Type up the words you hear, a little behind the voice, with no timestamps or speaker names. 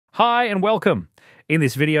Hi and welcome. In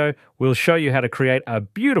this video, we'll show you how to create a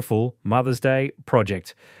beautiful Mother's Day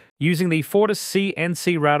project using the FORTIS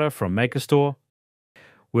CNC router from MakerStore.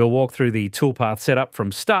 We'll walk through the toolpath setup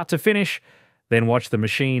from start to finish, then watch the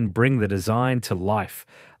machine bring the design to life.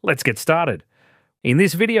 Let's get started. In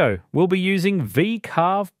this video, we'll be using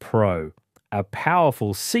VCarve Pro, a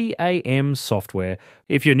powerful CAM software.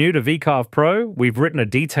 If you're new to VCarve Pro, we've written a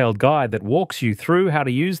detailed guide that walks you through how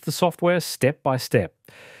to use the software step by step.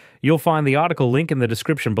 You'll find the article link in the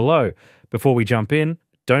description below. Before we jump in,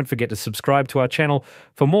 don't forget to subscribe to our channel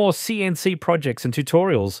for more CNC projects and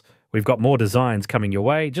tutorials. We've got more designs coming your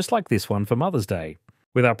way, just like this one for Mother's Day.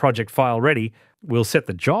 With our project file ready, we'll set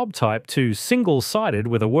the job type to single-sided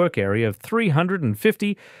with a work area of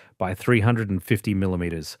 350 by 350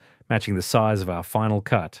 millimeters, matching the size of our final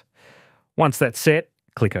cut. Once that's set,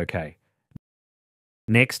 click OK.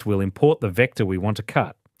 Next, we'll import the vector we want to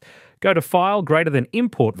cut. Go to File greater than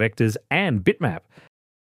Import Vectors and Bitmap.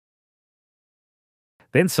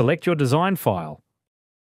 Then select your design file.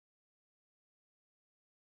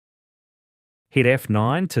 Hit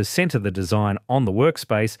F9 to center the design on the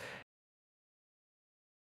workspace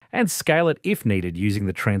and scale it if needed using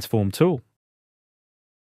the Transform tool.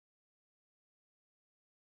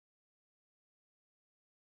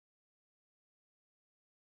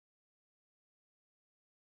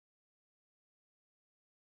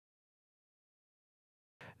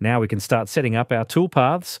 Now we can start setting up our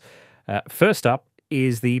toolpaths. First up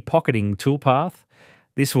is the pocketing toolpath.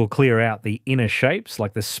 This will clear out the inner shapes,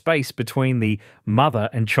 like the space between the mother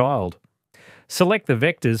and child. Select the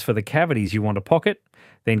vectors for the cavities you want to pocket,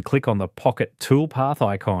 then click on the Pocket Toolpath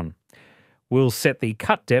icon. We'll set the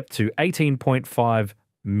cut depth to 18.5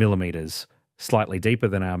 millimeters, slightly deeper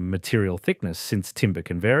than our material thickness since timber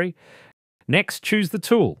can vary. Next, choose the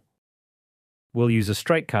tool. We'll use a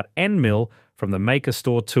straight cut end mill from the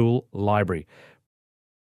MakerStore tool library.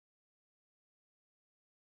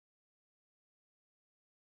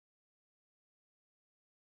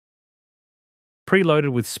 Preloaded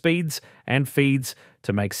with speeds and feeds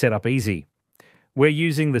to make setup easy. We're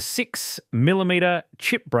using the 6mm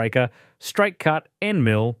Chipbreaker straight cut end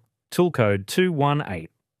mill tool code 218.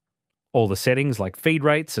 All the settings like feed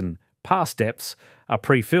rates and pass depths are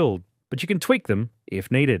pre-filled, but you can tweak them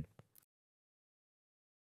if needed.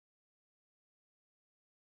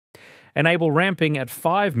 Enable ramping at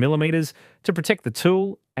 5mm to protect the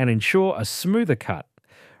tool and ensure a smoother cut.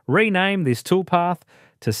 Rename this toolpath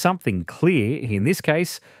to something clear, in this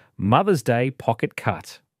case, Mother's Day Pocket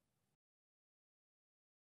Cut.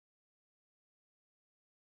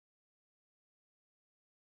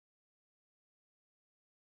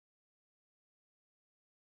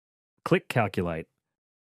 Click Calculate.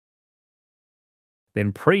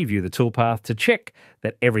 Then preview the toolpath to check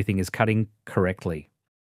that everything is cutting correctly.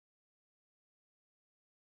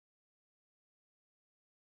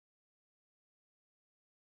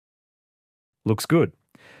 Looks good.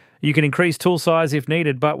 You can increase tool size if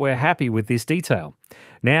needed, but we're happy with this detail.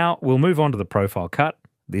 Now we'll move on to the profile cut.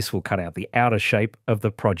 This will cut out the outer shape of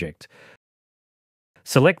the project.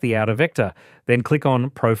 Select the outer vector, then click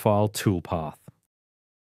on Profile Toolpath.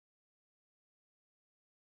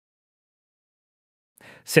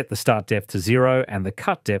 Set the start depth to 0 and the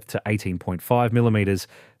cut depth to 18.5 millimeters,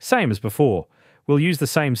 same as before. We'll use the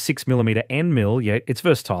same 6mm end mill, yet it's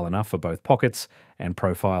versatile enough for both pockets and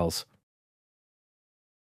profiles.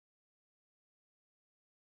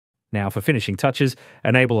 Now for finishing touches,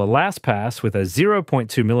 enable a last pass with a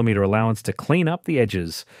 0.2mm allowance to clean up the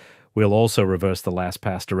edges. We'll also reverse the last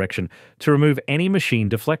pass direction to remove any machine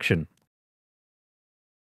deflection.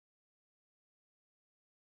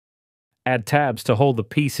 Add tabs to hold the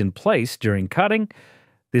piece in place during cutting.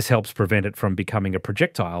 This helps prevent it from becoming a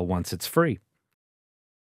projectile once it's free.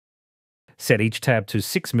 Set each tab to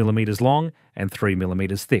 6mm long and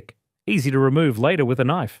 3mm thick. Easy to remove later with a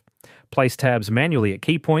knife. Place tabs manually at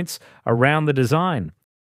key points around the design.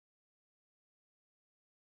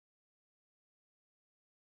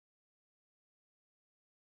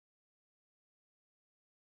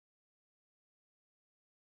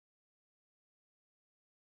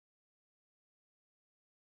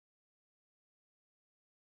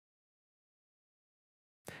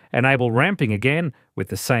 Enable ramping again with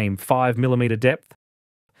the same 5mm depth.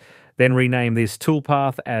 Then rename this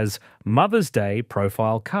toolpath as Mother's Day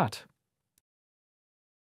Profile Cut.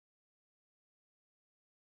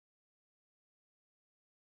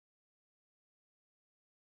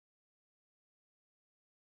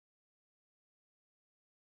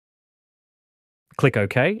 Click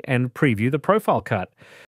OK and preview the profile cut.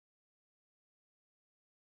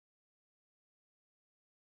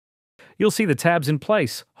 you'll see the tabs in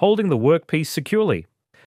place, holding the workpiece securely.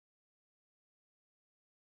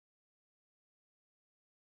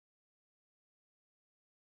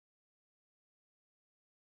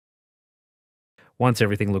 Once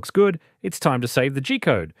everything looks good, it's time to save the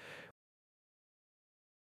G-code.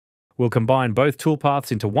 We'll combine both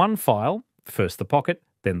toolpaths into one file, first the pocket,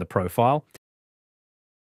 then the profile.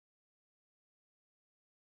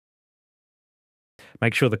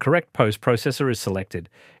 Make sure the correct post processor is selected.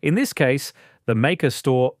 In this case, the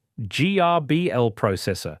MakerStore GRBL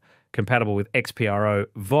processor, compatible with XPRO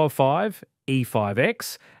VO5,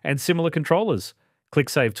 E5X, and similar controllers. Click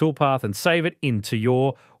Save Toolpath and save it into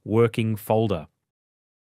your working folder.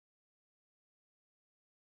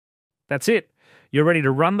 That's it. You're ready to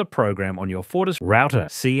run the program on your FORTIS Router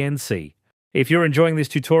CNC. If you're enjoying this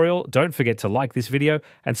tutorial, don't forget to like this video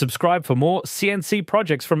and subscribe for more CNC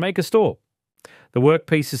projects from MakerStore. The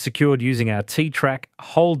workpiece is secured using our T-Track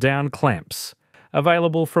hold-down clamps,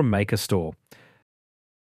 available from MakerStore.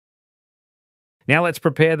 Now let's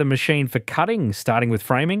prepare the machine for cutting, starting with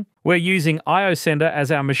framing. We're using ioSender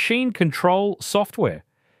as our machine control software.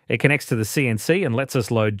 It connects to the CNC and lets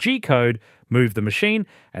us load G-code, move the machine,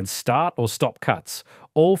 and start or stop cuts,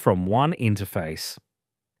 all from one interface.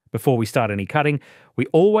 Before we start any cutting, we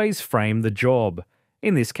always frame the job.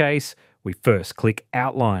 In this case, we first click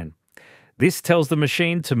Outline. This tells the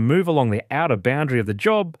machine to move along the outer boundary of the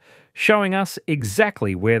job, showing us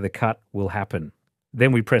exactly where the cut will happen.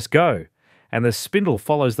 Then we press Go, and the spindle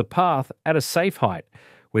follows the path at a safe height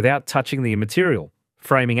without touching the material.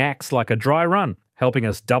 Framing acts like a dry run, helping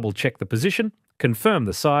us double-check the position, confirm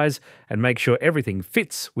the size, and make sure everything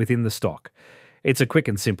fits within the stock. It's a quick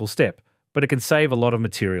and simple step, but it can save a lot of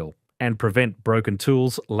material and prevent broken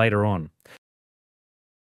tools later on.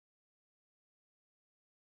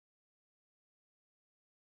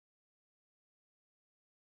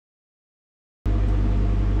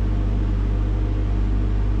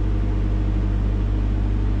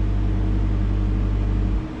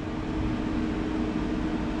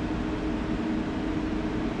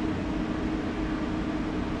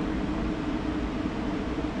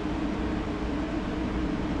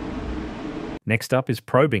 Next up is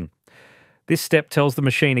probing. This step tells the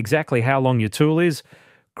machine exactly how long your tool is,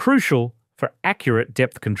 crucial for accurate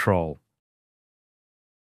depth control.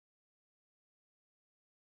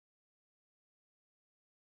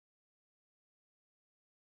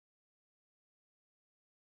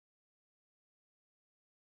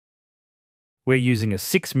 We're using a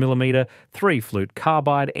 6mm 3-flute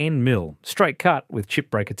carbide end mill, straight cut with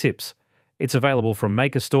Chipbreaker tips. It's available from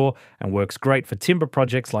MakerStore and works great for timber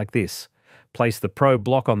projects like this. Place the Pro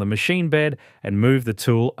block on the machine bed and move the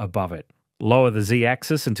tool above it. Lower the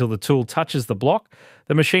Z-axis until the tool touches the block.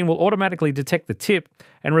 The machine will automatically detect the tip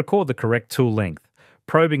and record the correct tool length.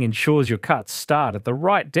 Probing ensures your cuts start at the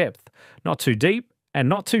right depth, not too deep and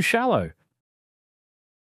not too shallow.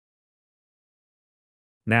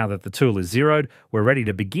 Now that the tool is zeroed, we're ready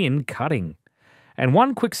to begin cutting. And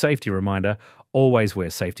one quick safety reminder, always wear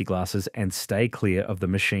safety glasses and stay clear of the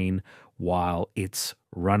machine while it's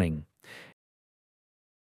running.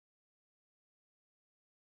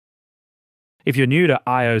 If you're new to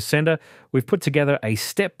ioSender, we've put together a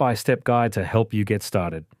step-by-step guide to help you get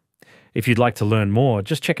started. If you'd like to learn more,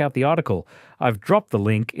 just check out the article. I've dropped the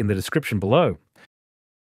link in the description below.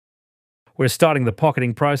 We're starting the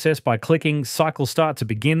pocketing process by clicking Cycle Start to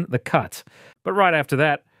begin the cut. But right after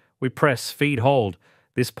that, we press Feed Hold.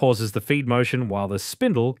 This pauses the feed motion while the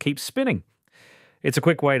spindle keeps spinning. It's a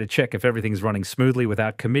quick way to check if everything's running smoothly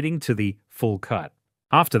without committing to the full cut.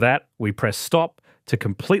 After that, we press Stop to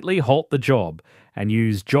completely halt the job and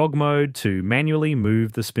use jog mode to manually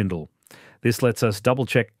move the spindle. This lets us double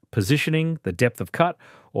check positioning, the depth of cut,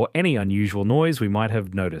 or any unusual noise we might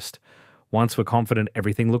have noticed. Once we're confident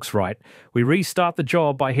everything looks right, we restart the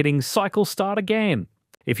job by hitting Cycle Start again.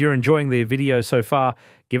 If you're enjoying the video so far,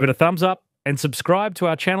 give it a thumbs up and subscribe to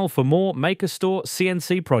our channel for more MakerStore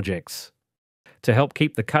CNC projects. To help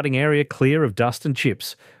keep the cutting area clear of dust and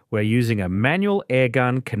chips, we're using a manual air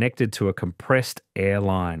gun connected to a compressed air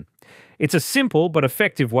line. It's a simple but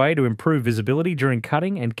effective way to improve visibility during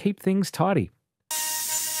cutting and keep things tidy.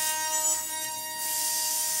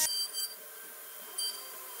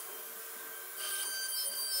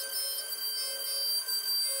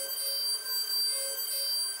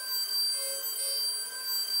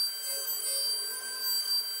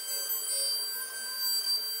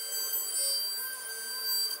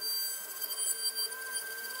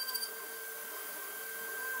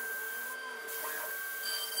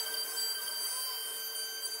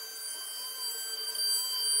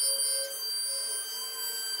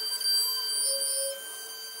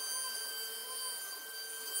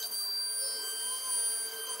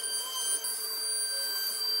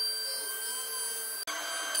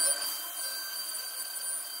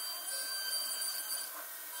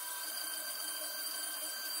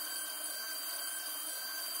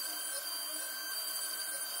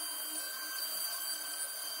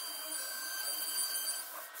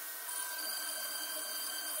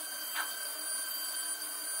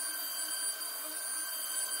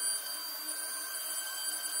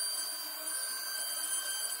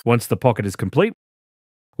 Once the pocket is complete,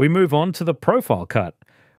 we move on to the profile cut.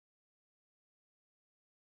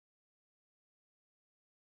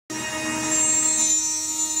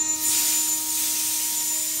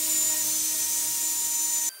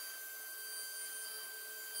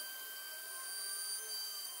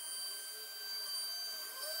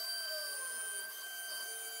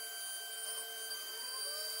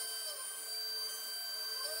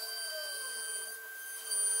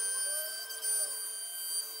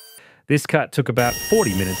 This cut took about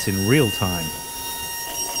 40 minutes in real time.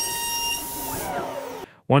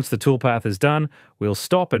 Once the toolpath is done, we'll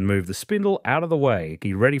stop and move the spindle out of the way.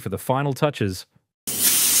 Be ready for the final touches.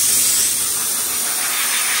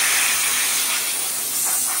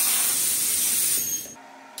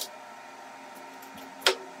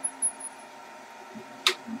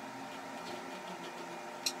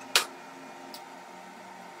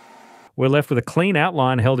 We're left with a clean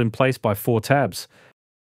outline held in place by 4 tabs.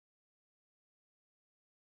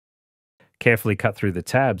 Carefully cut through the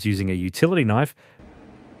tabs using a utility knife.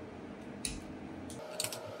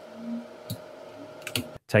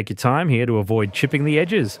 Take your time here to avoid chipping the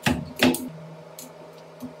edges.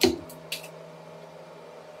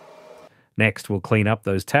 Next, we'll clean up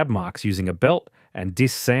those tab marks using a belt and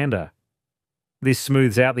disc sander. This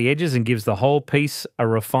smooths out the edges and gives the whole piece a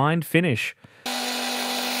refined finish.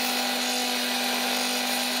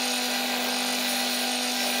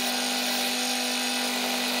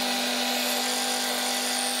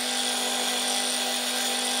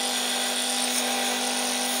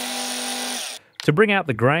 To bring out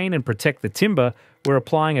the grain and protect the timber, we're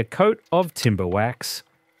applying a coat of timber wax.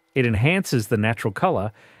 It enhances the natural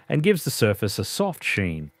colour and gives the surface a soft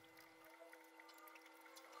sheen.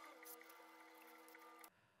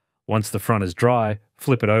 Once the front is dry,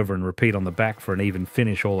 flip it over and repeat on the back for an even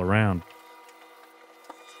finish all around.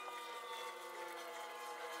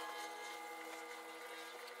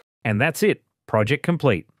 And that's it, project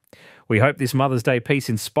complete. We hope this Mother's Day piece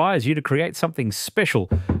inspires you to create something special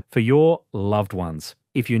for your loved ones.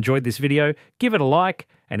 If you enjoyed this video, give it a like,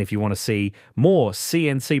 and if you want to see more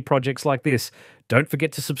CNC projects like this, don't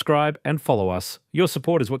forget to subscribe and follow us. Your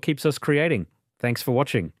support is what keeps us creating. Thanks for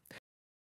watching.